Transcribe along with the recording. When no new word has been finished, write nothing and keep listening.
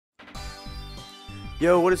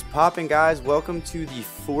Yo, what is poppin', guys? Welcome to the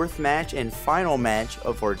fourth match and final match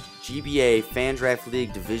of our GBA Fan Draft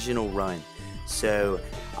League Divisional run. So,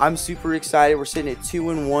 I'm super excited. We're sitting at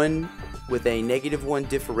 2-1 with a -1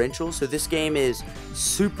 differential. So this game is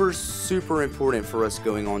super important for us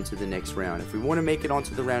going on to the next round. If we want to make it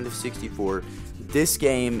onto the round of 64, this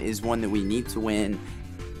game is one that we need to win.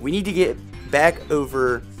 We need to get back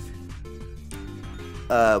over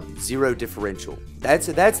 0 differential.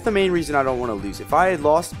 That's the main reason I don't want to lose. If I had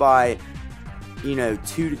lost by,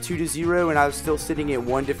 2-0 and I was still sitting at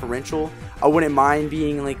 1 differential, I wouldn't mind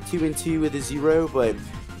being like 2-2 with a 0, but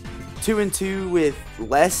 2-2 with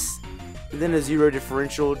less than a 0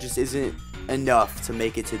 differential just isn't enough to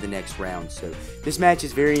make it to the next round. So this match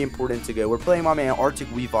is very important to go. We're playing my man Arctic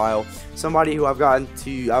Weavile, somebody who I've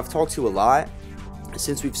talked to a lot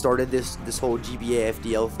since we've started this whole GBA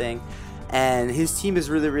FDL thing. And his team is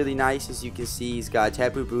really nice. As you can see, he's got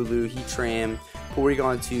Tapu Bulu, Heatran,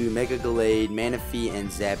 Porygon 2, Mega Gallade, Manaphy, and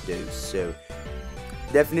Zapdos. So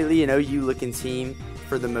definitely an OU looking team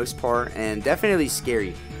for the most part, and definitely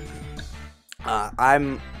scary.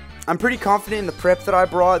 I'm pretty confident in the prep that I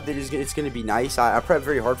brought that it's going to be nice. I prepped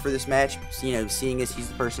very hard for this match, seeing as he's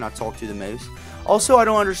the person I talk to the most. Also, I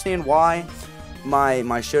don't understand why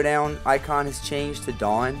my showdown icon has changed to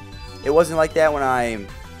Dawn. It wasn't like that when I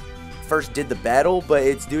first did the battle, but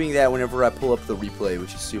it's doing that whenever I pull up the replay,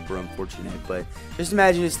 which is super unfortunate. But just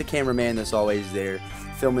imagine it's the cameraman that's always there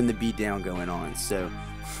filming the beatdown going on. So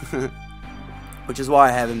which is why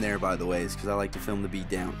I have him there, by the way, is because I like to film the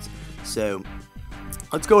beatdowns. So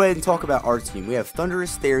let's go ahead and talk about our team. We have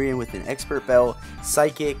Thunderous Therian with an Expert Belt,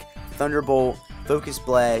 Psychic, Thunderbolt, Focus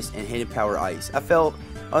Blast, and Hidden Power Ice. I felt,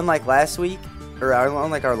 unlike last week, or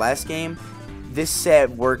unlike our last game, this set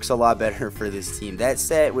works a lot better for this team. That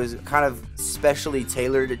set was kind of specially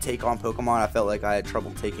tailored to take on Pokemon I felt like I had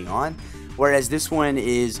trouble taking on, whereas this one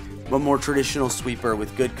is a more traditional sweeper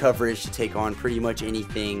with good coverage to take on pretty much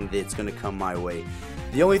anything that's going to come my way.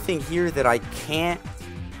 The only thing here that I can't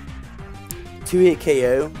 2-hit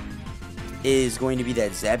KO is going to be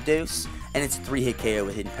that Zapdos, and it's a 3-hit KO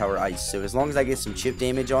with Hidden Power Ice. So as long as I get some chip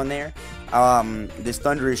damage on there, this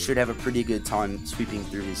Thundurus should have a pretty good time sweeping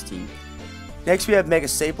through his team. Next, we have Mega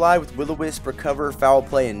Sableye with Will-O-Wisp, Recover, Foul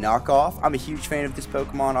Play, and Knockoff. I'm a huge fan of this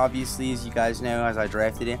Pokemon, obviously, as you guys know, as I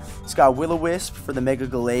drafted it. It's got Will-O-Wisp for the Mega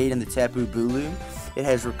Gallade and the Tapu Bulu. It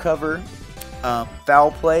has Recover,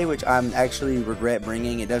 Foul Play, which I'm actually regret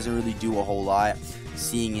bringing. It doesn't really do a whole lot,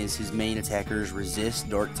 seeing as his main attackers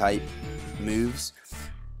resist Dark-type moves.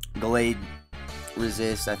 Gallade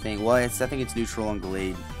resists, I think. Well, I think it's neutral on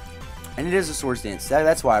Gallade. And it is a Swords Dance.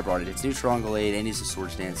 That's why I brought it. It's neutral on Gallade, and it's a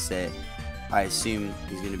Swords Dance set. I assume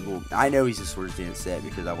he's going to... Well, I know he's a Swords Dance set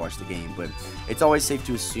because I watched the game, but it's always safe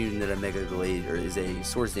to assume that a Mega Gallade is a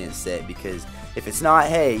Swords Dance set, because if it's not,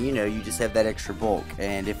 hey, you just have that extra bulk.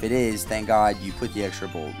 And if it is, thank God you put the extra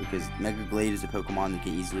bulk, because Mega Gallade is a Pokemon that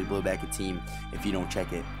can easily blow back a team if you don't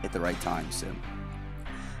check it at the right time. So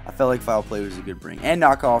I felt like Foul Play was a good bring. And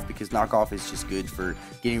Knockoff, because Knockoff is just good for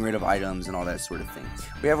getting rid of items and all that sort of thing.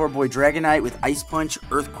 We have our boy Dragonite with Ice Punch,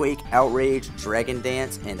 Earthquake, Outrage, Dragon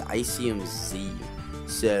Dance, and Icium Z.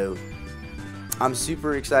 So I'm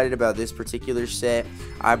super excited about this particular set.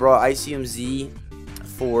 I brought Icium Z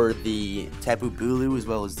for the Tapu Bulu as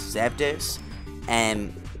well as the Zapdos.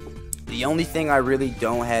 And the only thing I really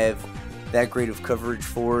don't have that great of coverage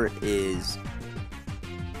for is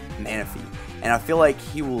Manaphy. And I feel like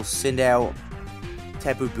he will send out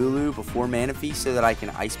Tapu Bulu before Manaphy so that I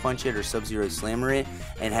can Ice Punch it or Sub-Zero Slammer it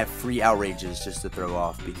and have free Outrages just to throw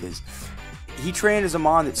off, because Heatran is a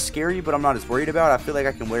mon that's scary, but I'm not as worried about. I feel like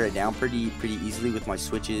I can wear it down pretty easily with my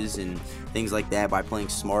switches and things like that by playing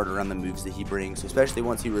smart around the moves that he brings, especially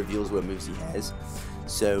once he reveals what moves he has.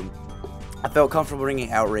 So I felt comfortable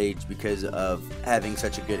bringing Outrage because of having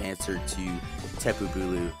such a good answer to Tapu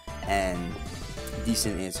Bulu and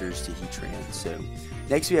decent answers to Heatran. So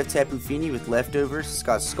next we have Tapu Fini with Leftovers. It's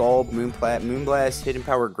got Scald, Moonblast, Hidden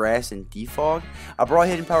Power Grass, and Defog. I brought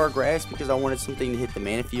Hidden Power Grass because I wanted something to hit the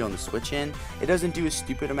Manaphy on the switch in. It doesn't do a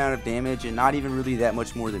stupid amount of damage, and not even really that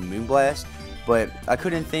much more than Moonblast, but I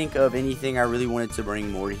couldn't think of anything I really wanted to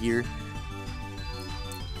bring more here.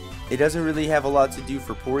 It doesn't really have a lot to do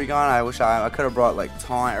for Porygon. I wish I could have brought like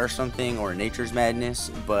Taunt or something, or Nature's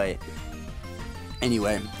Madness, but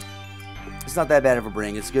anyway, it's not that bad of a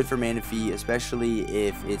bring. It's good for Manaphy, especially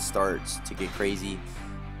if it starts to get crazy.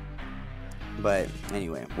 But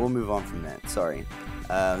anyway, we'll move on from that. Sorry.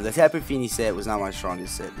 The Tapu Fini set was not my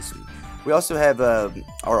strongest set this week. We also have our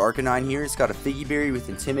Arcanine here. It's got a Figgy Berry with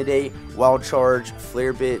Intimidate, Wild Charge,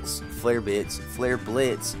 Flare Blitz,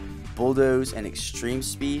 Bulldoze, and Extreme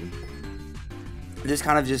Speed. just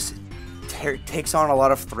kind of just takes on a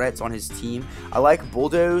lot of threats on his team. I like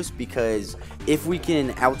Bulldoze because if we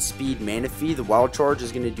can outspeed Manaphy, the Wild Charge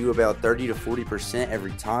is going to do about 30 to 40%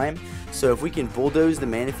 every time. So if we can Bulldoze the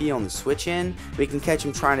Manaphy on the switch in, we can catch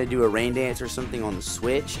him trying to do a Rain Dance or something on the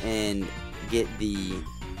switch and get the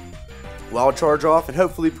Wild Charge off and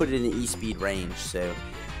hopefully put it in the E-Speed range. So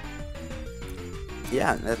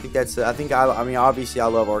yeah, I think that's. I mean, obviously, I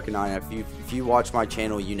love Arcanine. If you watch my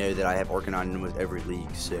channel, you know that I have Arcanine in almost every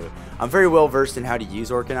league. So I'm very well versed in how to use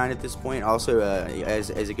Arcanine at this point. Also, as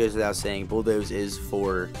it goes without saying, Bulldoze is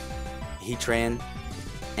for Heatran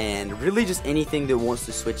and really just anything that wants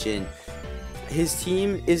to switch in. His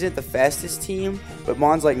team isn't the fastest team, but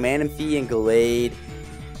mons like Manaphy and Gallade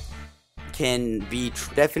can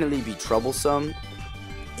definitely be troublesome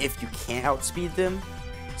if you can't outspeed them.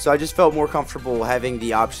 So I just felt more comfortable having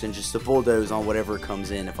the option just to Bulldoze on whatever comes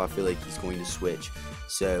in if I feel like he's going to switch.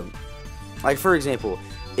 So, like for example,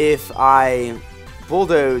 if I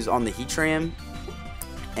Bulldoze on the Heatran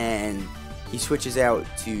and he switches out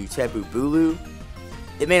to Tapu Bulu,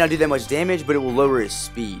 it may not do that much damage, but it will lower his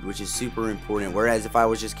speed, which is super important. Whereas if I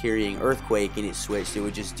was just carrying Earthquake and it switched, it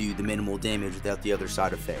would just do the minimal damage without the other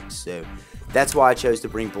side effects. So that's why I chose to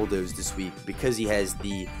bring Bulldoze this week, because he has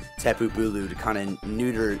the Tapu Bulu to kind of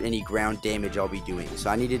neuter any ground damage I'll be doing.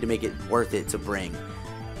 So I needed to make it worth it to bring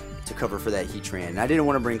to cover for that Heatran. And I didn't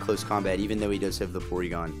want to bring Close Combat, even though he does have the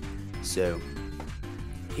Porygon. So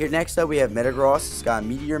here next up we have Metagross. It's got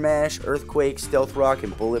Meteor Mash, Earthquake, Stealth Rock,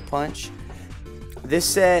 and Bullet Punch. This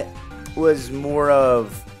set was more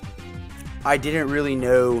of, I didn't really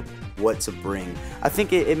know what to bring. I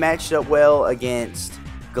think it matched up well against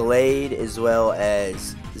Gallade as well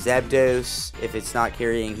as Zapdos if it's not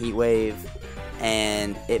carrying Heat Wave,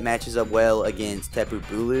 and it matches up well against Tapu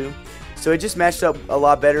Bulu. So it just matched up a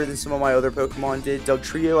lot better than some of my other Pokemon did.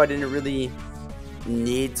 Dugtrio I didn't really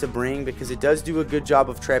need to bring because it does do a good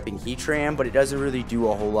job of trapping Heatran, but it doesn't really do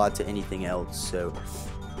a whole lot to anything else. So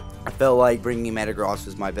I felt like bringing Metagross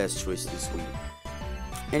was my best choice this week.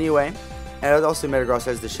 Anyway, and also Metagross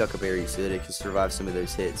has the Shuca Berry so that it can survive some of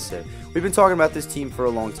those hits. So we've been talking about this team for a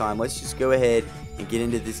long time. Let's just go ahead and get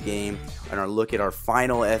into this game and our look at our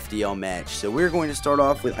final FDL match. So we're going to start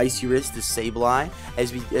off with Icy Wrist to Sableye,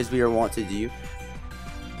 as we are wont to do.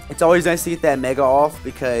 It's always nice to get that Mega off,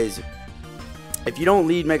 because if you don't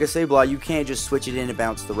lead Mega Sableye, you can't just switch it in and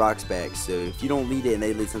bounce the rocks back. So if you don't lead it and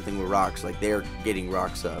they lead something with rocks, like they're getting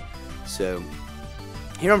rocks up. So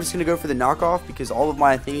here I'm just going to go for the knockoff, because all of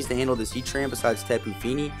my things to handle this Heatran besides Tapu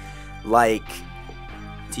Fini like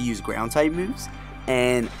to use ground type moves.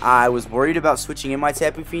 And I was worried about switching in my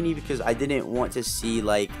Tapu Fini because I didn't want to see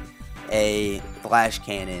like a Flash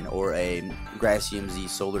Cannon or a Gracium Z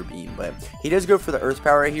Solar Beam, but he does go for the Earth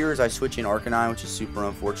Power here as I switch in Arcanine, which is super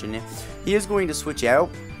unfortunate. He is going to switch out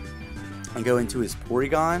and go into his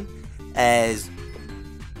Porygon, as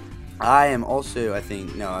I am also, I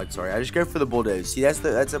just go for the Bulldoze. See,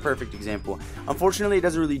 that's a perfect example. Unfortunately, it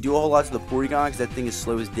doesn't really do a whole lot to the Porygon because that thing is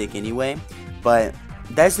slow as dick anyway, but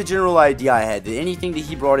that's the general idea I had, that anything that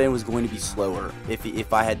he brought in was going to be slower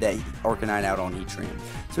if I had that Arcanine out on Heatran.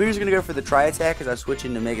 So he's going to go for the Tri-Attack as I switch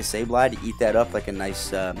into Mega Sableye to eat that up like a nice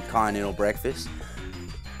continental breakfast.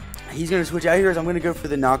 He's going to switch out here as I'm going to go for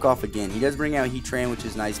the knockoff again. He does bring out Heatran, which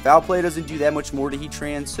is nice. Foul Play doesn't do that much more to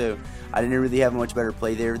Heatran, so I didn't really have a much better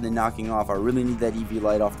play there than knocking off. I really need that EV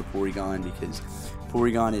Light off the Porygon, because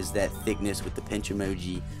Porygon is that thickness with the pinch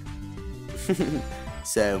emoji.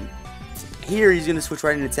 So here he's going to switch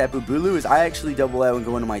right into Tapu Bulu as I actually double out and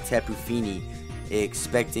go into my Tapu Fini,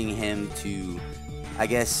 expecting him to, I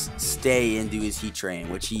guess, stay and do his Heatran,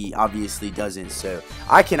 which he obviously doesn't. So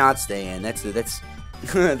I cannot stay in. That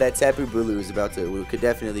Tapu Bulu is could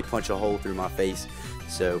definitely punch a hole through my face.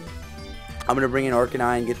 So I'm going to bring in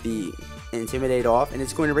Arcanine, get the Intimidate off, and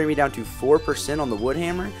it's going to bring me down to 4% on the Wood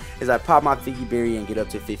Hammer as I pop my Figgy Berry and get up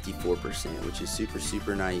to 54%, which is super,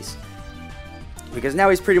 super nice. Because now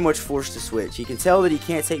he's pretty much forced to switch. He can tell that he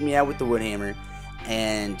can't take me out with the Wood Hammer,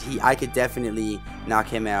 and I could definitely knock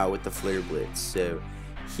him out with the Flare Blitz. So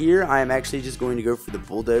here I am actually just going to go for the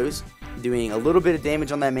Bulldoze, doing a little bit of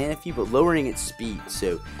damage on that Manaphy, but lowering its speed.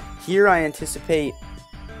 So here I anticipate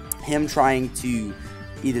him trying to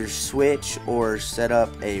either switch or set up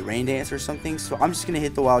a Rain Dance or something. So I'm just going to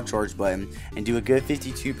hit the Wild Charge button and do a good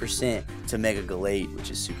 52% to Mega Gallade,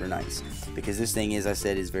 which is super nice, because this thing, as I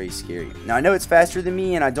said, is very scary. Now I know it's faster than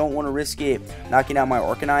me and I don't want to risk it knocking out my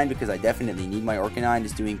Arcanine, because I definitely need my Arcanine.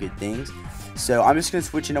 It's doing good things. So I'm just going to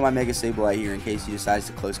switch into my Mega Sableye here in case he decides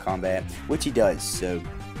to Close Combat, which he does. So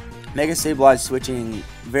Mega Sableye is switching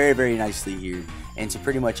very, very nicely here into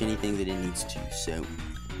pretty much anything that it needs to. So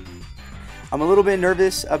I'm a little bit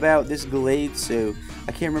nervous about this Gallade, so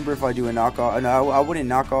I can't remember if I do a knockoff. No, I wouldn't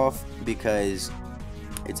knock off because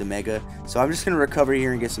it's a Mega. So I'm just going to recover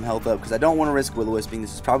here and get some health up because I don't want to risk Will-O-Wisping.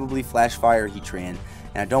 This is probably Flash Fire Heatran,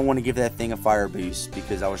 and I don't want to give that thing a fire boost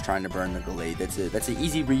because I was trying to burn the Gallade. That's an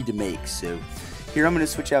easy read to make. So here I'm going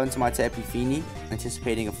to switch out into my Tapu Fini,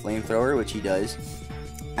 anticipating a Flamethrower, which he does.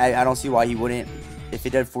 I don't see why he wouldn't. If it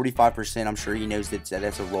did 45%, I'm sure he knows that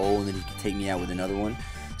that's a roll, and then he can take me out with another one.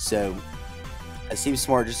 So it seems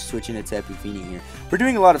smart just to switch into Tapu Fini here. We're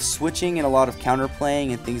doing a lot of switching and a lot of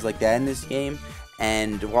counterplaying and things like that in this game.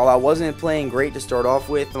 And while I wasn't playing great to start off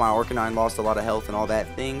with, my Arcanine lost a lot of health and all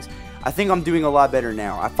that things, I think I'm doing a lot better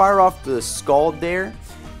now. I fire off the Scald there,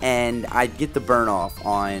 and I get the burn off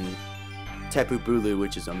on Tapu Bulu,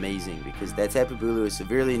 which is amazing because that Tapu Bulu is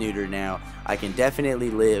severely neutered now. I can definitely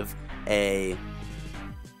live a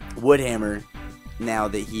Woodhammer now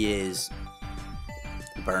that he is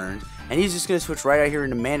burned. And he's just going to switch right out here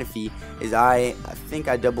into Manaphy as I think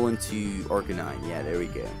I double into Arcanine. Yeah, there we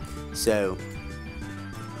go. So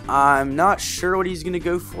I'm not sure what he's going to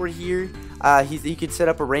go for here. He could set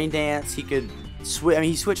up a Rain Dance. He could switch. I mean,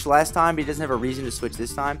 he switched last time, but he doesn't have a reason to switch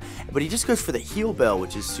this time. But he just goes for the Heal Bell,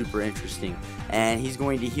 which is super interesting. And he's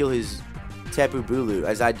going to heal his Tapu Bulu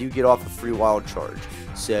as I do get off a free Wild Charge.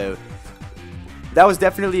 So that was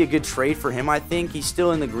definitely a good trade for him, I think. He's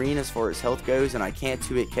still in the green as far as health goes, and I can't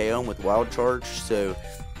 2-hit KO him with Wild Charge, so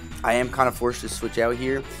I am kind of forced to switch out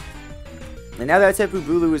here. And now that Tapu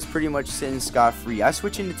Bulu is pretty much sitting scot-free, I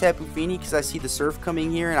switch into Tapu Fini because I see the Surf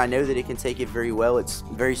coming here, and I know that it can take it very well. It's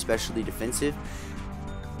very specially defensive.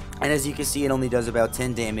 And as you can see, it only does about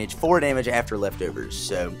 10 damage, 4 damage after leftovers,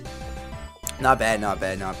 so not bad, not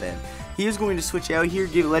bad, not bad. He is going to switch out here,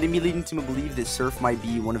 letting me lead him to believe that Surf might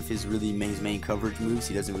be one of his main coverage moves.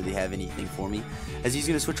 He doesn't really have anything for me, as he's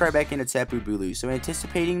going to switch right back into Tapu Bulu. So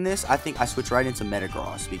anticipating this, I think I switch right into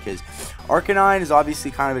Metagross, because Arcanine is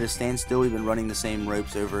obviously kind of at a standstill. We've been running the same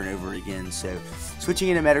ropes over and over again, so switching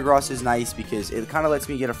into Metagross is nice because it kind of lets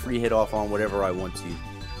me get a free hit off on whatever I want to,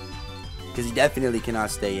 because he definitely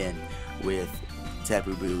cannot stay in with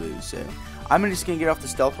Tapu Bulu. So I'm just going to get off the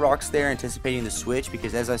Stealth Rocks there, anticipating the switch,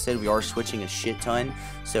 because as I said, we are switching a shit ton.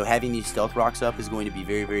 So having these Stealth Rocks up is going to be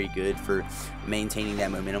very, very good for maintaining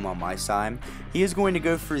that momentum on my side. He is going to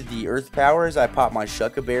go for the Earth Power as I pop my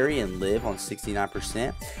Shucka Berry and live on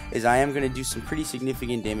 69%, as I am going to do some pretty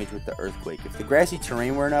significant damage with the Earthquake. If the Grassy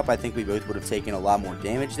Terrain weren't up, I think we both would have taken a lot more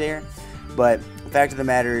damage there. But the fact of the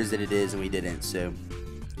matter is that it is, and we didn't. So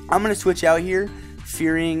I'm going to switch out here,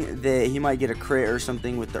 fearing that he might get a crit or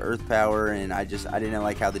something with the Earth Power, and I didn't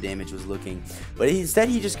like how the damage was looking. But instead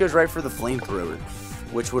he just goes right for the Flamethrower,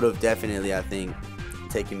 which would have definitely, I think,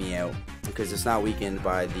 taken me out, because it's not weakened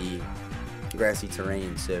by the Grassy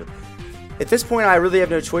Terrain. So at this point I really have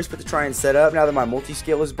no choice but to try and set up. Now that my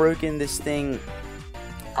multi-scale is broken, this thing,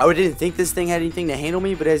 I didn't think this thing had anything to handle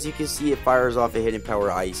me, but as you can see, it fires off a Hidden Power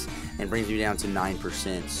Ice and brings me down to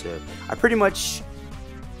 9%. So I pretty much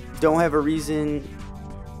don't have a reason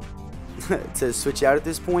to switch out at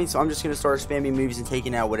this point, so I'm just going to start spamming moves and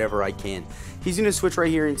taking out whatever I can. He's going to switch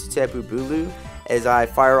right here into Tapu Bulu as I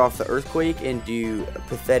fire off the Earthquake and do a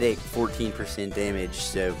pathetic 14% damage.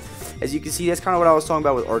 So as you can see, that's kind of what I was talking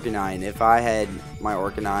about with Arcanine. If I had my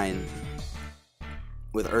Arcanine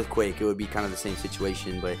with Earthquake, it would be kind of the same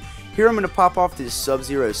situation. But here I'm going to pop off this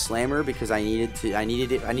Sub-Zero Slammer because I needed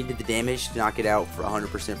the damage to knock it out for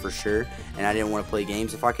 100% for sure, and I didn't want to play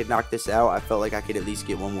games. If I could knock this out, I felt like I could at least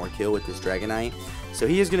get one more kill with this Dragonite. So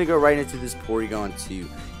he is going to go right into this Porygon 2.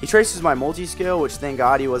 He traces my multi-scale, which thank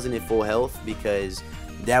God he wasn't at full health, because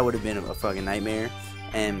that would have been a fucking nightmare.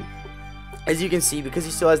 And as you can see, because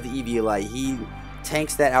he still has the Eviolite, he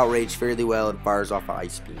tanks that Outrage fairly well and fires off an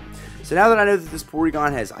Ice Beam. So now that I know that this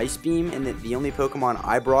Porygon has Ice Beam, and that the only Pokemon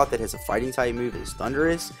I brought that has a fighting type move is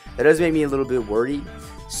Thundurus, that does make me a little bit worried.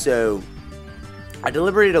 So I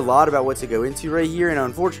deliberated a lot about what to go into right here, and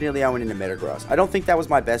unfortunately I went into Metagross. I don't think that was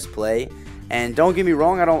my best play, and don't get me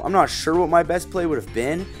wrong, I'm not sure what my best play would have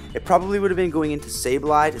been. It probably would have been going into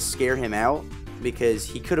Sableye to scare him out, because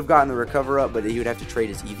he could have gotten the Recover up, but he would have to trade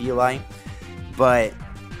his Eviolite. But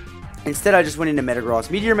instead I just went into Metagross.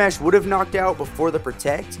 Meteor Mash would have knocked out before the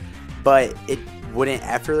Protect, but it wouldn't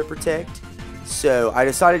after the Protect. So I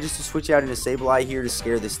decided just to switch out into Sableye here to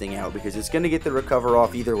scare this thing out, because it's going to get the Recover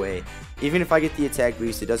off either way. Even if I get the attack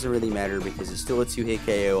boost, it doesn't really matter, because it's still a 2-hit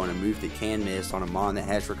KO on a move that can miss on a Mon that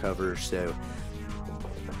has Recover. So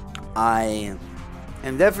I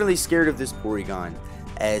am definitely scared of this Porygon,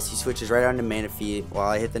 as he switches right on to Manaphy while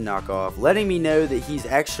I hit the knockoff, letting me know that he's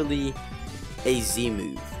actually a Z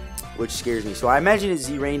move, which scares me. So I imagine it's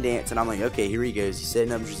Z Rain Dance, and I'm like, okay, here he goes. He's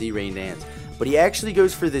setting up Z Rain Dance. but he actually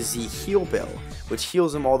goes for the Z heal bell, which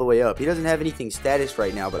heals him all the way up. He doesn't have anything status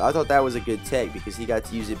right now, but I thought that was a good tech because he got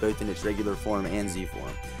to use it both in its regular form and Z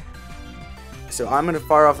form. So I'm going to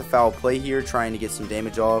fire off the foul play here, trying to get some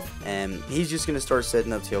damage off, and he's just going to start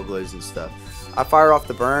setting up tail glows and stuff. I fire off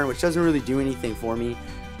the burn, which doesn't really do anything for me.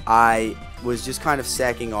 I was just kind of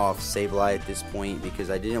sacking off Sableye at this point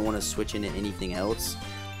because I didn't want to switch into anything else,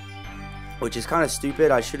 which is kind of stupid.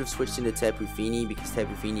 I should have switched into Tapu Fini because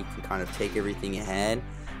Tapu Fini can kind of take everything it had,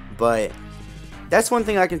 but that's one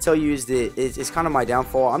thing I can tell you is that it's kind of my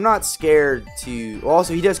downfall. I'm not scared to... Well,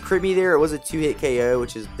 also, he does crit me there. It was a 2-hit KO,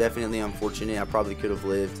 which is definitely unfortunate. I probably could have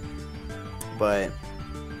lived. But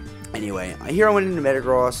anyway, here I went into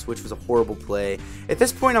Metagross, which was a horrible play. At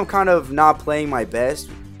this point, I'm kind of not playing my best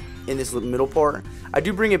in this middle part. I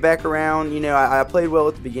do bring it back around. You know, I played well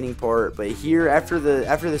at the beginning part, but here, after the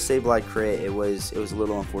Sableye crit, it was a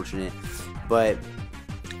little unfortunate. But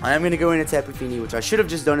I am going to go into Tapu Fini, which I should have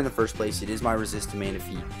just done in the first place. It is my resist to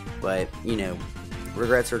Manaphy, but, you know,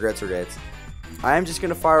 regrets. I am just going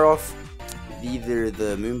to fire off either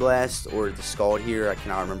the Moonblast or the Scald here. I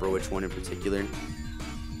cannot remember which one in particular,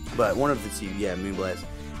 but one of the two, yeah, Moonblast,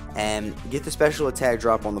 and get the special attack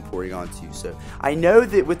drop on the Porygon too. So I know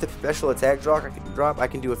that with the special attack drop, I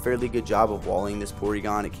can do a fairly good job of walling this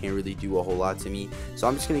Porygon. It can't really do a whole lot to me, so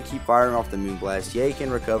I'm just going to keep firing off the Moonblast. Yeah, he can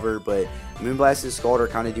recover, but Moonblast and Scald are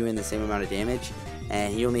kind of doing the same amount of damage,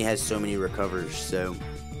 and he only has so many recovers, so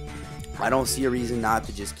I don't see a reason not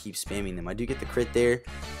to just keep spamming them. I do get the crit there,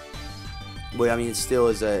 but I mean, it still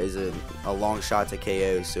is a long shot to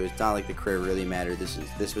KO, so it's not like the crit really mattered.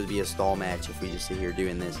 This would be a stall match if we just sit here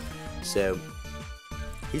doing this. So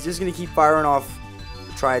he's just gonna keep firing off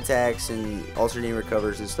tri-attacks and alternating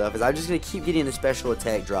recovers and stuff, as I'm just gonna keep getting the special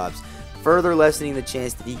attack drops, further lessening the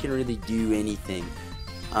chance that he can really do anything.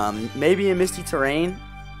 Maybe in Misty Terrain,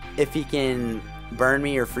 if he can burn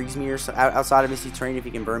me or freeze me, or outside of Misty Terrain, if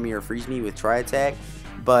he can burn me or freeze me with tri-attack,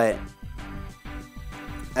 but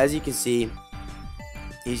as you can see,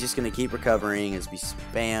 he's just going to keep recovering as we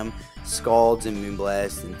spam Scalds and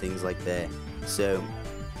Moonblast and things like that. So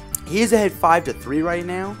he is ahead 5-3 right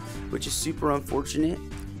now, which is super unfortunate,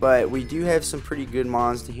 but we do have some pretty good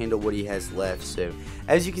mons to handle what he has left. So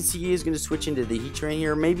as you can see, he is going to switch into the Heatran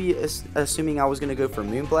here, maybe assuming I was going to go for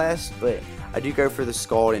Moonblast, but I do go for the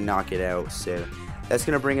Scald and knock it out. So that's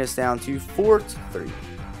going to bring us down to 4-3.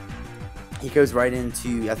 He goes right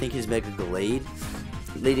into, I think, his Mega Gallade,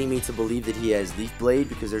 leading me to believe that he has Leaf Blade,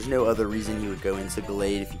 because there's no other reason he would go into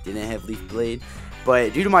Gallade if he didn't have Leaf Blade.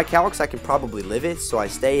 But due to my calcs, I can probably live it, so I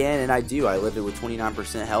stay in, and I do. I live it with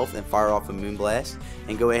 29% health and fire off a Moonblast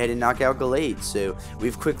and go ahead and knock out Gallade. So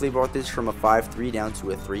we've quickly brought this from a 5-3 down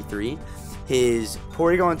to a 3-3. His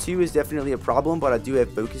Porygon 2 is definitely a problem, but I do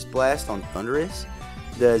have Focus Blast on Thundurus.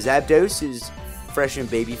 The Zapdos is fresh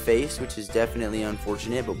and baby face, which is definitely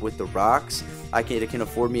unfortunate, but with the rocks, it can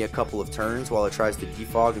afford me a couple of turns while it tries to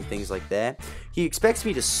defog and things like that. He expects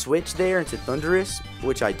me to switch there into Thundurus,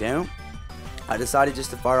 which I don't. I decided just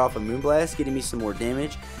to fire off a Moonblast, getting me some more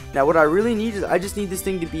damage. Now what I really need is, I just need this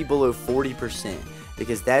thing to be below 40%,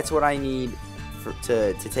 because that's what I need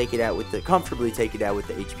to take it out with comfortably take it out with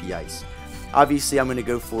the HP Ice. Obviously I'm going to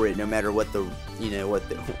go for it no matter what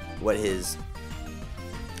what his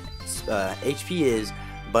HP is,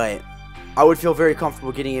 but I would feel very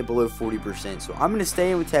comfortable getting it below 40%. So I'm going to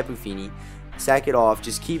stay in with Tapu Fini, sack it off,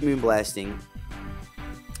 just keep Moonblasting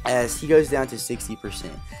as he goes down to 60%.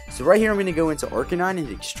 So right here I'm going to go into Arcanine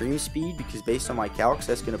at extreme speed, because based on my calcs,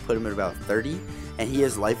 that's going to put him at about 30, and he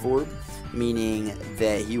has Life Orb, meaning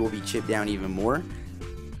that he will be chipped down even more,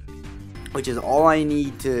 which is all I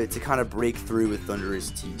need to kind of break through with Thundurus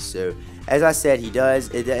T. So as I said, he does.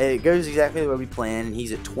 It goes exactly the way we planned, and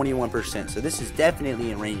he's at 21%. So this is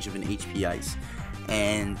definitely in range of an HP Ice.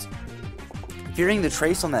 And fearing the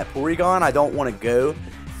Trace on that Porygon, I don't want to go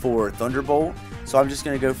for Thunderbolt. So I'm just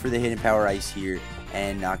going to go for the Hidden Power Ice here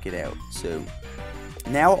and knock it out. So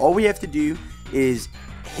now all we have to do is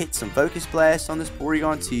hit some Focus Blast on this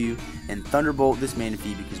Porygon 2 and Thunderbolt this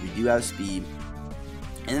Manaphy, because we do have speed.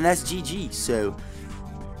 And then that's GG. So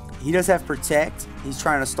he does have Protect. He's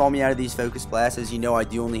trying to stall me out of these Focus Blasts. As you know, I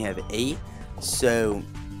do only have 8. So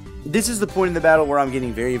this is the point in the battle where I'm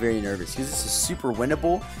getting very, very nervous, because this is super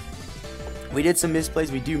winnable. We did some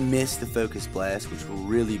misplays. We do miss the Focus Blast, which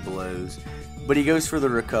really blows. But he goes for the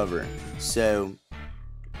Recover. So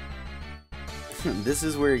this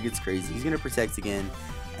is where it gets crazy. He's going to Protect again,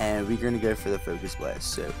 and we're going to go for the Focus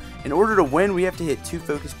Blast. So in order to win, we have to hit 2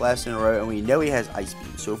 Focus Blasts in a row, and we know he has Ice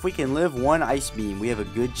Beam. So if we can live 1 Ice Beam, we have a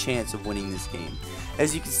good chance of winning this game.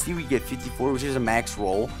 As you can see, we get 54, which is a max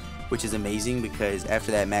roll. which is amazing because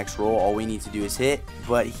after that max roll, all we need to do is hit,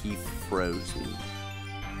 but he froze me.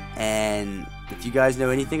 And if you guys know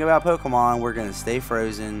anything about Pokemon, we're going to stay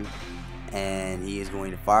frozen, and he is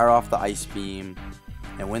going to fire off the Ice Beam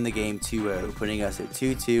and win the game 2-0, putting us at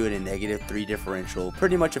 2-2 and a -3 differential,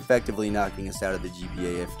 pretty much effectively knocking us out of the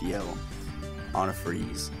GBA FDL on a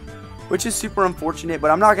freeze, which is super unfortunate.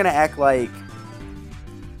 But I'm not going to act like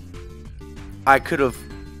I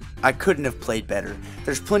couldn't have played better.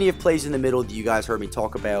 There's plenty of plays in the middle that you guys heard me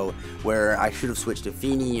talk about where I should have switched to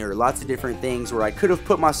Feeny, or lots of different things where I could have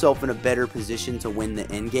put myself in a better position to win the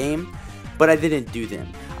end game, but I didn't do them.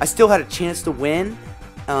 I still had a chance to win.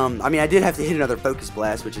 I mean, I did have to hit another Focus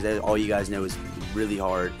Blast, which is, all you guys know, is really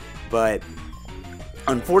hard, but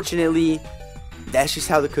unfortunately, that's just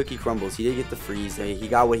how the cookie crumbles. He did get the freeze. I mean, he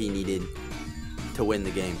got what he needed to win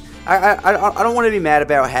the game. I don't want to be mad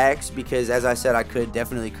about hacks because, as I said, I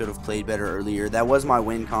definitely could have played better earlier. That was my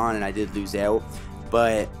win con, and I did lose out.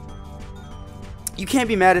 But you can't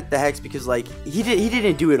be mad at the hacks because, like, he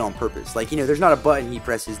didn't do it on purpose. Like, you know, there's not a button he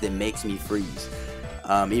presses that makes me freeze.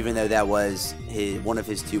 Even though that was one of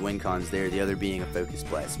his 2 win cons there, the other being a Focus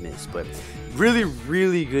Blast miss. But really,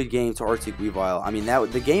 really good game to Arctic Weavile. I mean,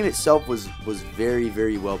 the game itself was very,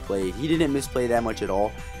 very well played. He didn't misplay that much at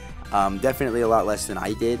all. Definitely a lot less than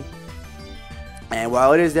I did. And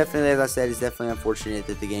while it is definitely, as I said, it's definitely unfortunate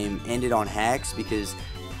that the game ended on hacks, because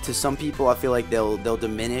to some people I feel like they'll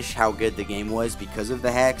diminish how good the game was because of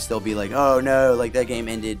the hacks. They'll be like, oh no, like that game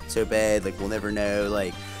ended so bad, like we'll never know.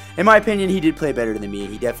 Like, in my opinion, he did play better than me,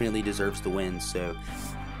 and he definitely deserves to win. So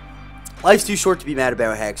life's too short to be mad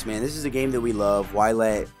about hacks, man. This is a game that we love. Why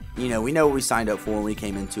let, you know, we know what we signed up for when we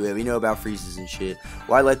came into it. We know about freezes and shit.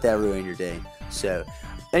 Why let that ruin your day? So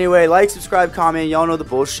anyway, like, subscribe, comment. Y'all know the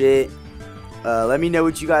bullshit. Let me know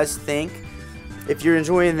what you guys think. If you're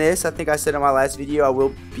enjoying this, I think I said in my last video, I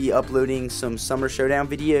will be uploading some Summer Showdown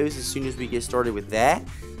videos as soon as we get started with that.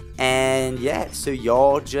 And yeah, so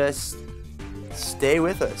y'all just stay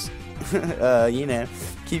with us. You know,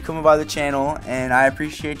 keep coming by the channel, and I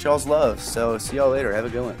appreciate y'all's love. So see y'all later. Have a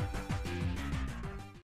good one.